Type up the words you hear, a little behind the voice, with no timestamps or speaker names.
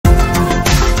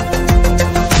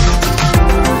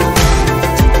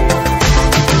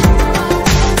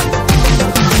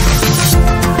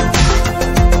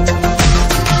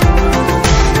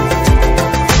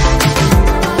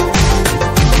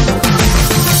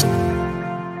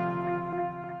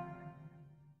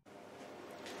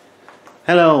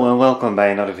Hello and welcome by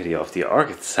another video of the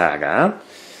Orchid Saga.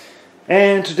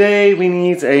 And today we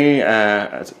need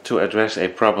to address a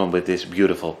problem with this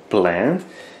beautiful plant.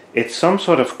 It's some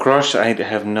sort of cross. I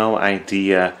have no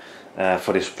idea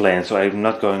for this plant, so I'm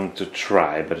not going to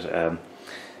try. But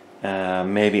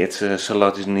maybe it's a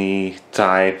Solotiny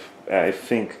type. I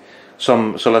think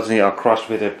some Solotiny are crossed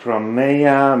with a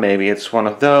Promea. Maybe it's one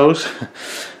of those,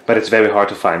 but it's very hard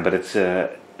to find. But it's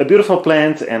a beautiful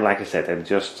plant, and like I said, I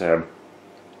just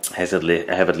I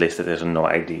have it listed as a no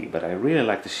ID, but I really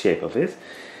like the shape of it.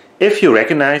 If you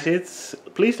recognize it,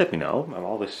 please let me know. I'm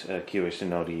always curious to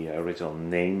know the original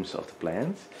names of the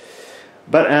plants.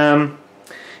 But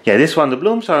yeah, this one, the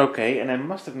blooms are okay, and I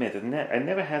must admit that I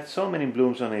never had so many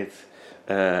blooms on it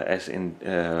as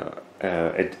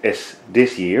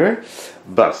this year.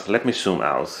 But let me zoom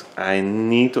out. I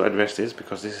need to address this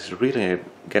because this is really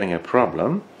getting a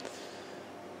problem.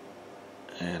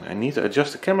 And I need to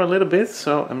adjust the camera a little bit,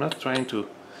 so I'm not trying to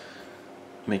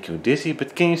make you dizzy,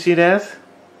 but can you see that?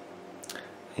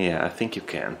 Yeah, I think you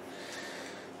can.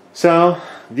 So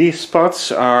these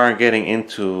spots are getting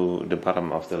into the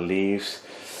bottom of the leaves,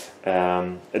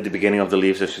 at the beginning of the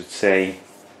leaves I should say,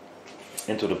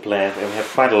 into the plant, and we have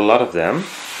quite a lot of them.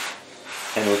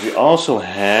 And what we also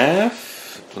have,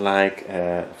 like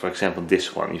for example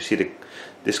this one, you see the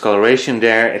discoloration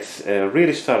there. It's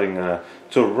really starting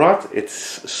to rot.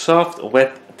 It's soft,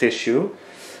 wet tissue.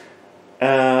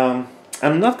 I'm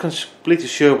not completely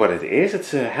sure what it is.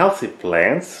 It's a healthy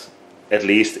plant. At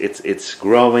least it's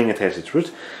growing, it has its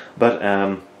roots. But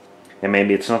and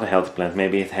maybe it's not a healthy plant.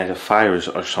 Maybe it has a virus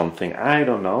or something. I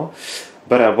don't know.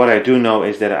 But what I do know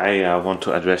is that I want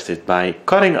to address it by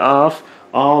cutting off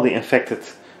all the infected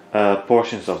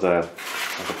portions of the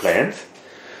plant.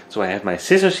 So I have my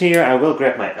scissors here. I will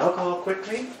grab my alcohol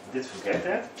quickly. Did forget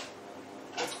that.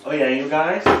 Oh yeah, you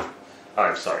guys. Oh,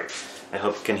 I'm sorry. I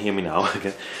hope you can hear me now.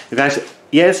 You guys,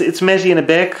 yes, it's messy in the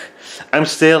back. I'm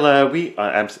still,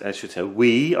 I should say,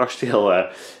 we are still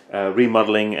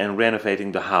remodeling and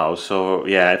renovating the house. So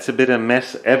yeah, it's a bit of a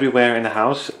mess everywhere in the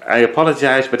house. I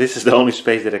apologize, but this is the only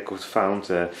space that I could find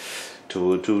to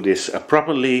do this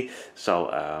properly.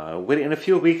 So within a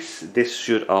few weeks, this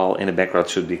should all in the background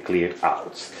should be cleared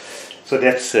out. So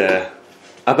that's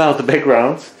about the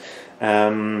background.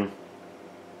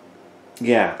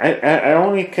 Yeah, I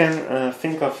only can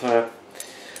think of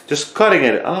just cutting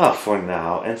it off for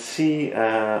now and see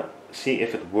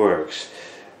if it works.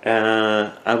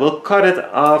 I will cut it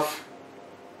off.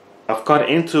 I've cut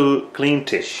into clean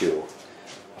tissue.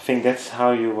 I think that's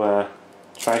how you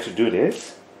try to do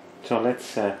this. So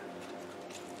let's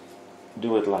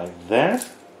do it like that.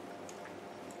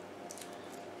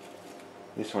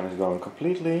 This one is going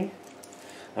completely.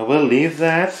 I will leave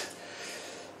that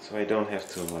so I don't have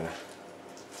to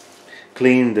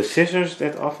clean the scissors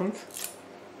that often.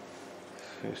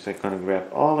 First I'm gonna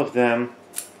grab all of them.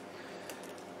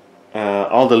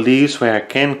 All the leaves where I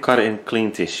can cut in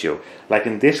clean tissue. Like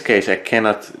in this case I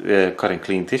cannot cut in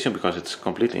clean tissue because it's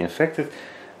completely infected.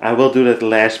 I will do that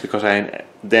last because I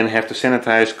then have to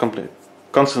sanitize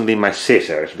constantly my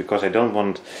scissors, because I don't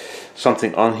want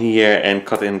something on here and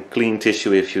cut in clean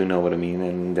tissue, if you know what I mean,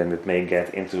 and then it may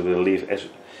get into the leaf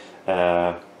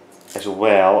as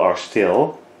well or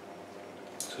still.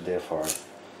 So therefore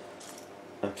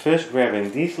I'm first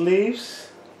grabbing these leaves.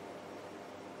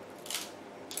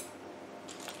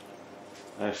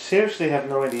 I seriously have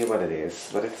no idea what it is,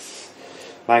 but it's,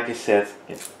 like I said,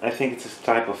 I think it's a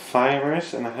type of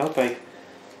virus, and I hope I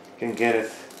can get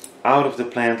it out of the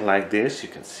plant like this. You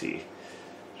can see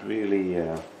it's really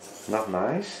not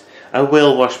nice. I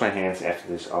will wash my hands after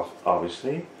this,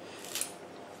 obviously.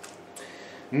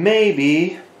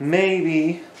 Maybe,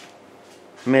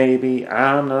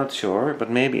 I'm not sure, but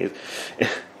maybe it,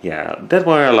 yeah, that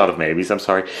were a lot of maybes, I'm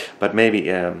sorry, but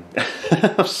maybe,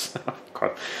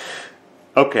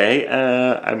 okay,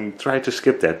 I'm trying to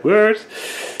skip that word.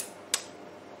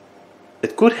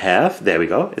 It could have, there we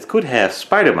go, it could have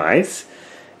spider mites,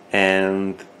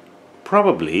 and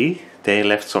probably they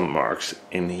left some marks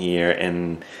in here,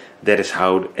 and that is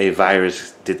how a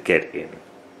virus did get in.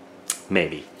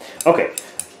 Maybe. Okay,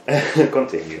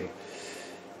 continue.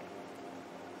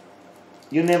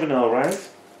 You never know, right?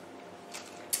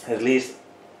 At least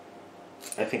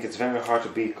I think it's very hard to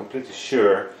be completely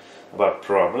sure about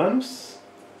problems.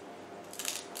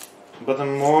 But the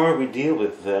more we deal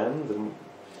with them,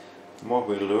 the more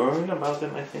we learn about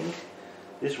them, I think.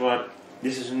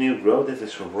 This is a new growth that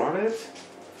is rotted.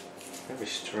 Very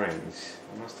strange,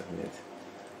 I must admit.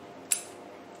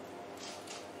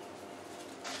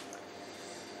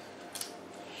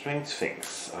 Strange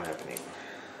things are happening.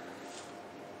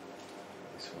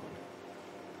 This one.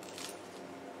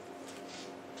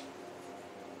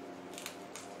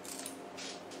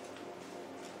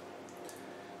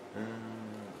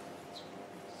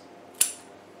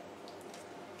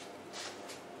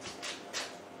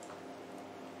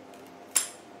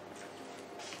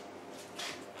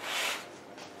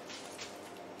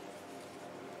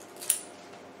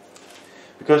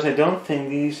 because I don't think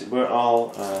these were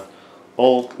all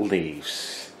old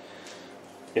leaves.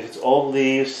 If it's old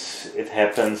leaves, it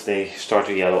happens, they start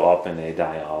to yellow up and they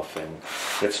die off, and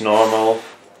that's normal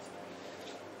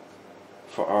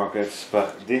for orchids,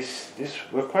 but this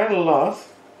were quite a lot.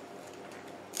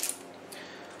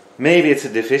 Maybe it's a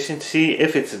deficiency.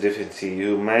 If it's a deficiency,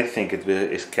 you might think it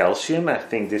is calcium. I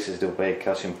think this is the way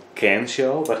calcium can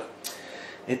show, but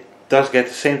it does get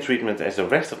the same treatment as the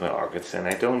rest of my orchids, and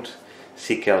I don't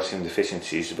see calcium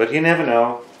deficiencies, but you never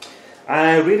know.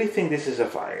 I really think this is a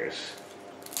virus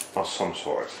of some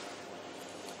sort.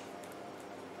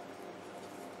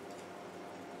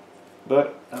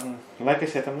 But like I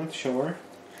said, I'm not sure.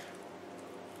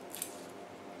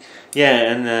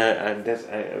 Yeah, and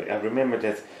I remember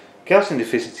that calcium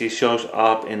deficiency shows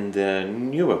up in the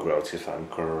newer growths, if I'm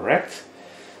correct.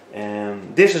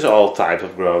 And this is all type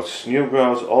of growths, new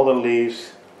growths, older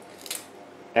leaves.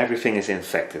 Everything is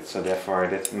infected, so therefore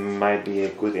that might be a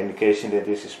good indication that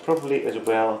this is probably as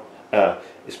well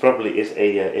is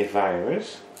a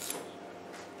virus.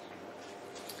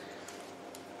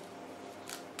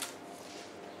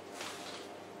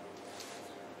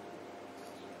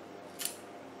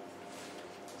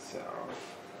 So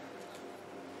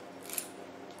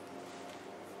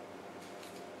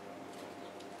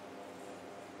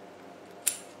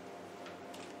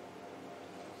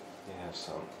you have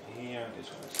some here. This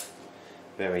one is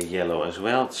very yellow as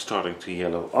well. It's starting to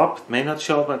yellow up. It may not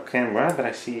show up on camera, but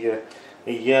I see a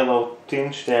yellow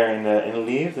tinge there in the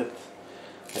leaf that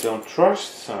I don't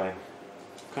trust, so I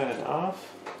cut it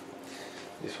off.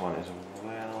 This one as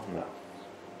well. No.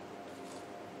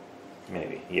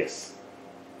 Maybe, yes.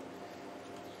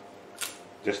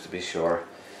 Just to be sure.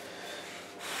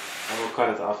 I will cut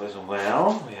it off as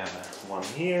well. We have one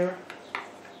here.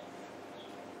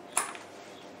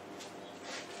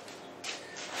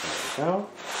 There we go.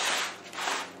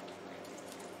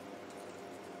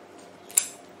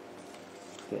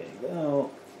 There you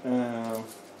go.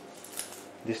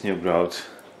 This new growth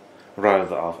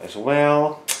rotted off as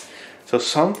well. So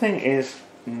something is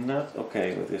not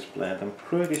okay with this plant, I'm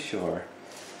pretty sure.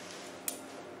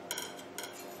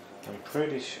 I'm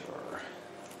pretty sure.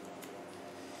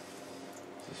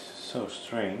 This is so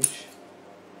strange.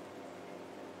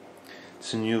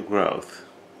 It's a new growth.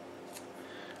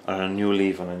 Or a new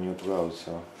leaf on a new growth,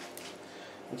 so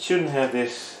it shouldn't have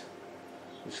this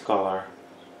color.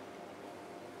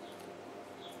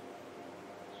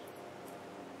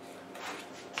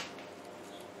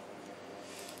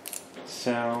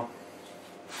 So I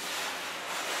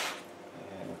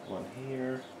have one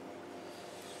here.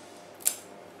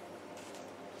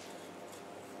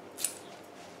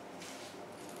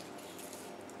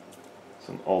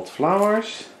 Some old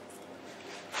flowers.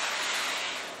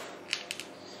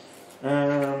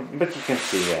 But you can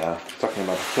see, talking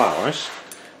about the flowers,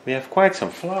 we have quite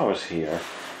some flowers here.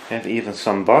 We have even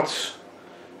some buds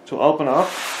to open up.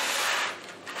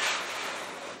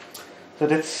 So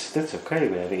that's okay.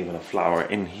 We have even a flower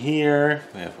in here.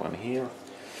 We have one here.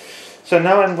 So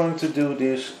now I'm going to do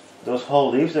those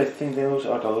whole leaves. I think those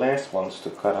are the last ones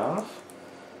to cut off.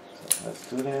 So let's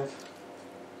do that.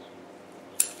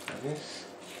 Like this.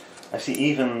 I see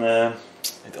even, I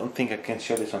don't think I can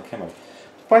show this on camera.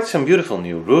 Quite some beautiful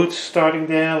new roots starting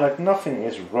there, like nothing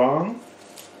is wrong.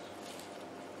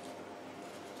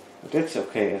 But that's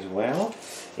okay as well.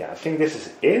 Yeah, I think this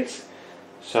is it.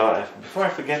 So before I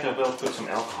forget, I will put some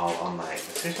alcohol on my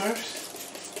scissors.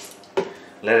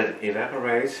 Let it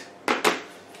evaporate.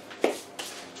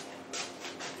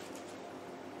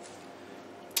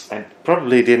 I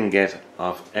probably didn't get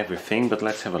off everything, but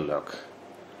let's have a look.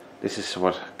 This is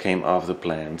what came off the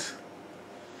plant.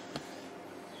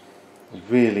 It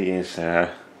really is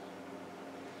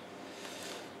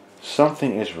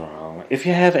something is wrong. If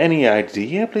you have any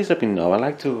idea, please let me know. I'd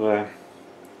like to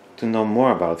know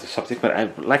more about the subject,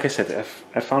 but like I said,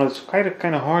 I found it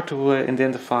kind of hard to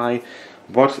identify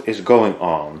what is going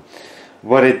on.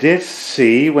 What I did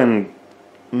see when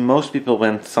most people,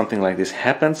 when something like this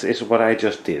happens, is what I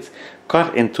just did.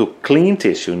 Cut into clean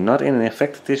tissue, not in an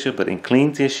infected tissue, but in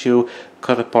clean tissue,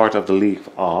 cut a part of the leaf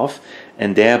off,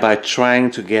 and thereby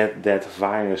trying to get that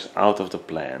virus out of the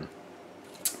plant.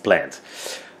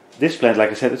 This plant,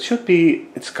 like I said,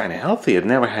 it's kind of healthy. It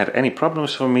never had any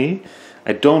problems for me.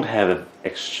 I don't have it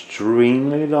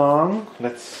extremely long.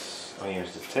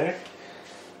 Here's the tag.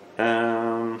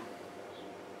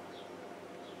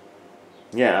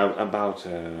 Yeah, about,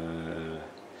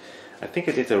 I think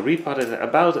I did a repotted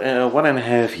about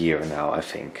 1.5 years now, I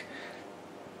think.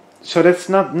 So that's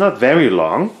not very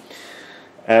long.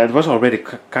 It was already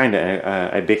kind of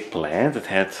a big plant. It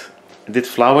had did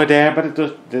flower there, but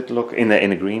it did look in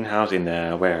the greenhouse in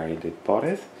the where I did pot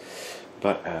it.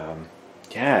 But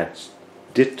yeah, it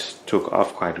did took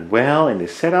off quite well in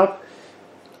this setup.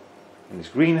 In this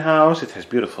greenhouse, it has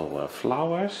beautiful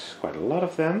flowers, quite a lot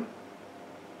of them.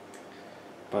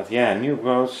 But yeah, new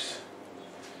growths.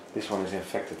 This one is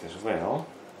infected as well.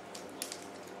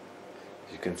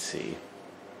 As you can see,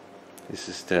 this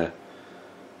is it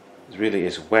really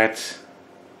is wet.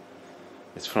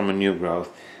 It's from a new growth.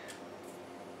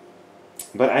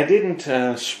 But I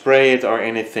didn't spray it or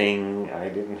anything. I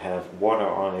didn't have water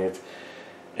on it.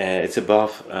 It's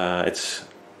above. It's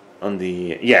on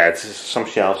the some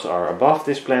shelves are above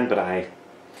this plant, but I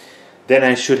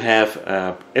should have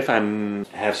if I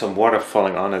have some water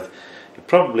falling on it, you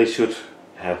probably should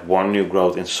have one new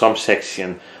growth in some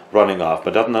section running off,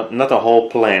 but not a whole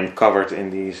plant covered in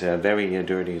these very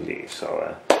dirty leaves.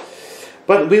 So,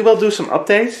 but we will do some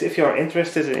updates if you are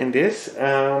interested in this.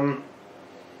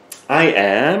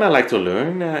 I like to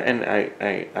learn, and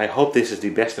I hope this is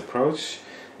the best approach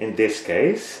in this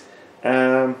case.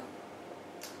 Yeah,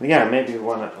 maybe we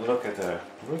want to look at the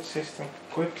root system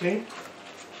quickly.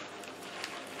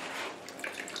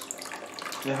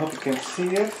 I hope you can see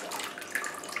it.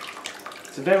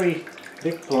 It's a very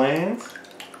big plant.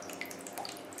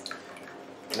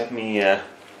 Let me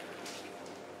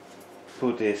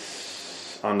put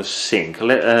this on the sink.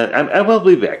 I will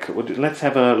be back. Let's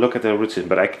have a look at the root system,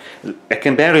 but I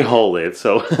can barely hold it,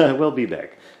 so I will be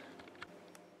back.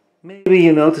 Maybe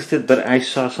you noticed it, but I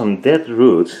saw some dead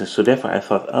roots, so therefore I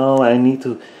thought, oh, I need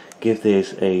to give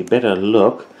this a better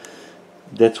look.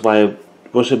 That's why I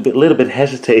was little bit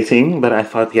hesitating, but I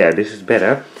thought, yeah, this is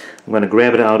better. I'm going to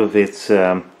grab it out of its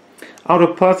outer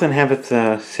pot and have it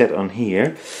set on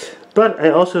here. But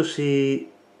I also see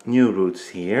new roots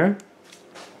here,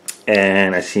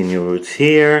 and I see new roots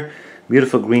here,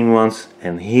 beautiful green ones,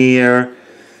 and here.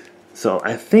 So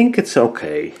I think it's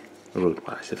okay,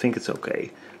 root-wise. I think it's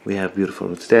okay. We have beautiful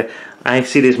roots there. I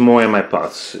see this more in my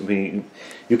pots.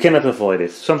 You cannot avoid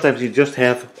it. Sometimes you just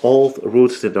have old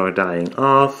roots that are dying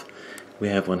off. We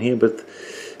have one here, but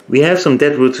we have some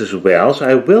dead roots as well. So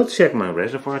I will check my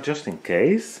reservoir just in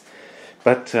case.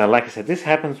 But like I said, this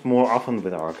happens more often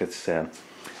with orchids.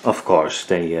 Of course,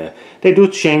 they do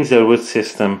change their root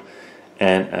system,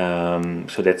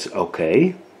 and so that's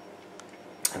okay.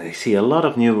 And I see a lot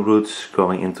of new roots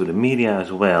going into the media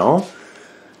as well.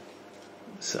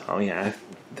 So yeah,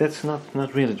 that's not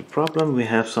really the problem. We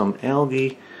have some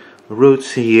algae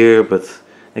roots here, but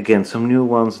again, some new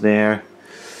ones there.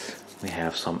 We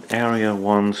have some area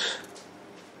ones.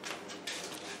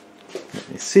 Let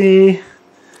me see.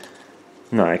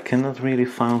 No, I cannot really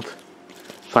find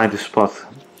the spot,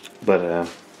 but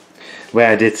where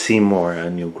I did see more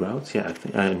new growths. Yeah, I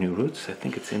think new roots. I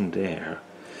think it's in there,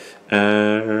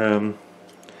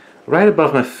 right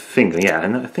above my finger. Yeah,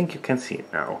 and I think you can see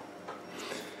it now.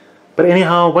 But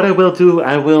anyhow, what I will do,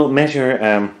 I will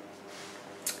measure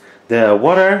the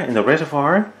water in the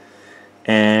reservoir,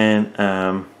 and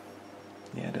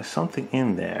yeah, there's something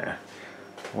in there.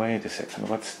 Wait a second,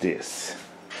 what's this?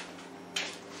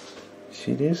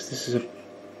 See this? This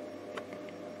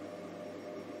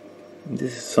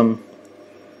is some,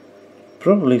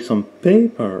 probably some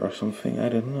paper or something, I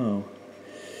don't know.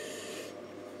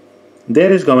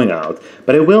 That is going out,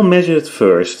 but I will measure it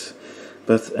first.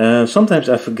 But sometimes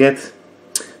I forget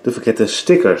the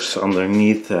stickers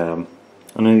underneath the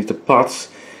pots,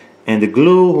 and the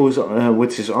glue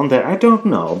which is on there. I don't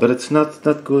know, but it's not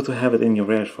good to have it in your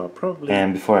reservoir probably.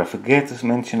 And before I forget to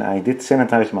mention, I did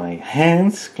sanitize my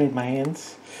hands, clean my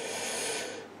hands.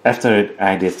 After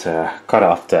I did cut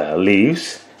off the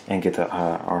leaves and get the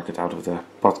orchid out of the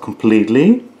pot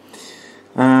completely.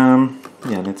 Yeah,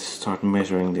 let's start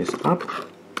measuring this up.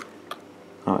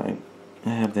 Alright, I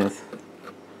have that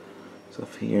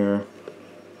stuff here.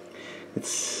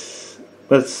 It's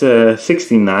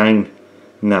 69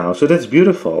 now, so that's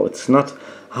beautiful. It's not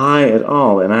high at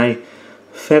all, and I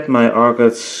fed my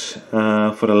orchids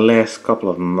for the last couple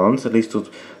of months, at least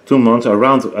 2 months,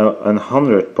 around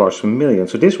 100 parts per million.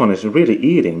 So this one is really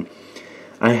eating.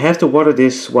 I have to water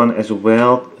this one as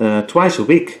well twice a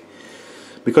week,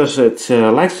 because it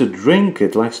likes to drink,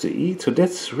 it likes to eat, so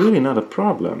that's really not a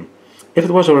problem. If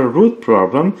it was a root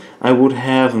problem, I would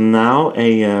have now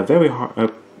a very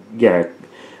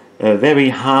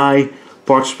high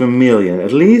parts per million,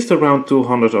 at least around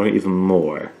 200 or even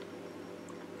more.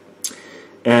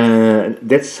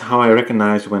 That's how I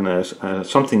recognize when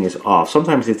something is off.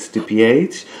 Sometimes it's the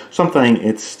pH, sometimes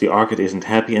it's the orchid isn't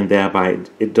happy and thereby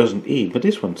it doesn't eat, but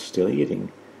this one's still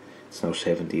eating. It's now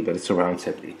 70, but it's around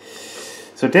 70.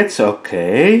 So that's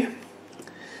okay.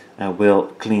 will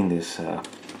clean this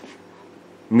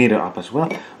meter up as well.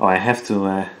 Oh, I have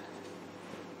to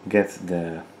get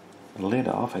the lid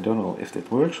off. I don't know if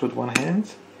it works with one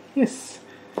hand. Yes.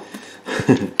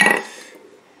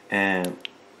 And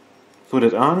put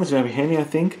it on. It's very handy, I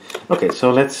think. Okay,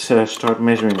 so let's start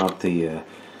measuring up the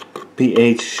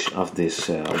pH of this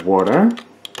water.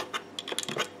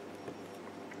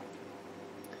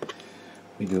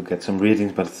 We do get some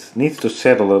readings, but it needs to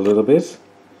settle a little bit.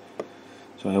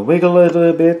 So I wiggle it a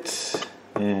little bit,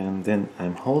 and then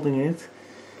I'm holding it.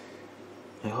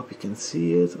 I hope you can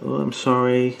see it. Oh, I'm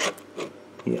sorry.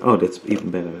 Yeah, oh, that's even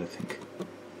better, I think.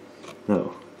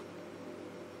 No.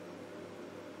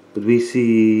 But we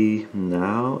see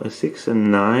now a 6, a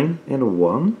 9, and a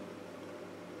 1.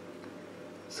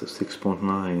 So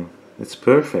 6.9. That's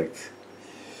perfect.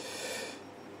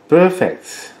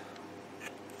 Perfect.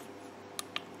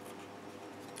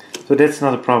 So that's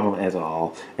not a problem at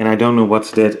all. And I don't know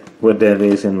what that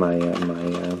is in my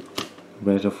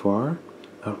reservoir.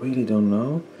 I really don't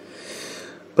know.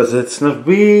 But it's not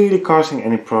really causing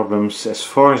any problems as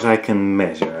far as I can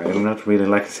measure. I'm not really,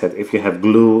 like I said, if you have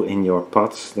glue in your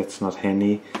pots, that's not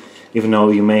handy. Even though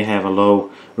you may have a low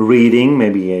reading,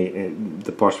 maybe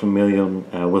the parts per million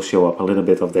will show up a little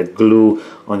bit of that glue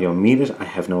on your meters. I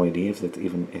have no idea if that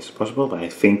even is possible, but I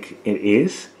think it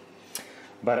is.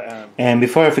 But and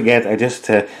before I forget, I just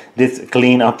did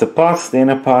clean up the pot, the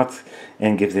inner pot,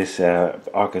 and give this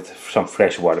orchid some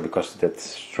fresh water, because that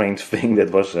strange thing that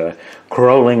was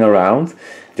crawling around,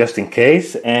 just in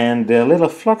case. And the little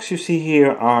flocks you see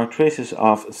here are traces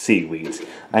of seaweed.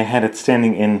 I had it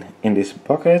standing in this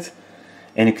bucket,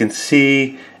 and you can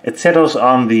see it settles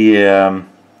on the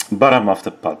bottom of the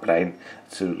pot, but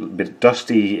it's a bit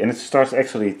dusty, and it starts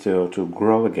actually to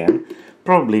grow again.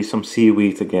 Probably some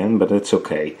seaweed again, but it's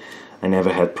okay. I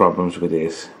never had problems with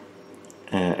this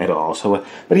at all. So,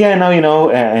 but yeah, now you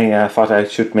know. I thought I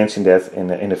should mention that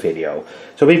in the video.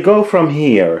 So we go from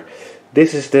here.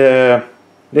 This is the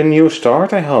new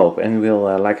start, I hope, and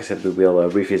we'll, like I said, we will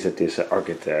revisit this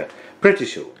orchid pretty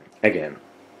soon again.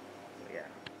 Yeah.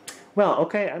 Well,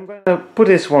 okay, I'm going to put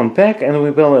this one back, and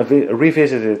we will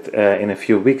revisit it in a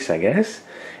few weeks, I guess.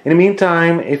 In the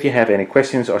meantime, if you have any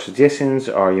questions or suggestions,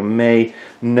 or you may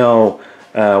know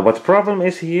what the problem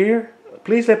is here,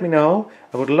 please let me know.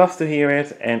 I would love to hear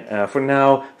it. And for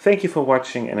now, thank you for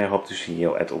watching, and I hope to see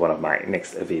you at one of my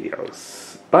next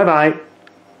videos. Bye bye!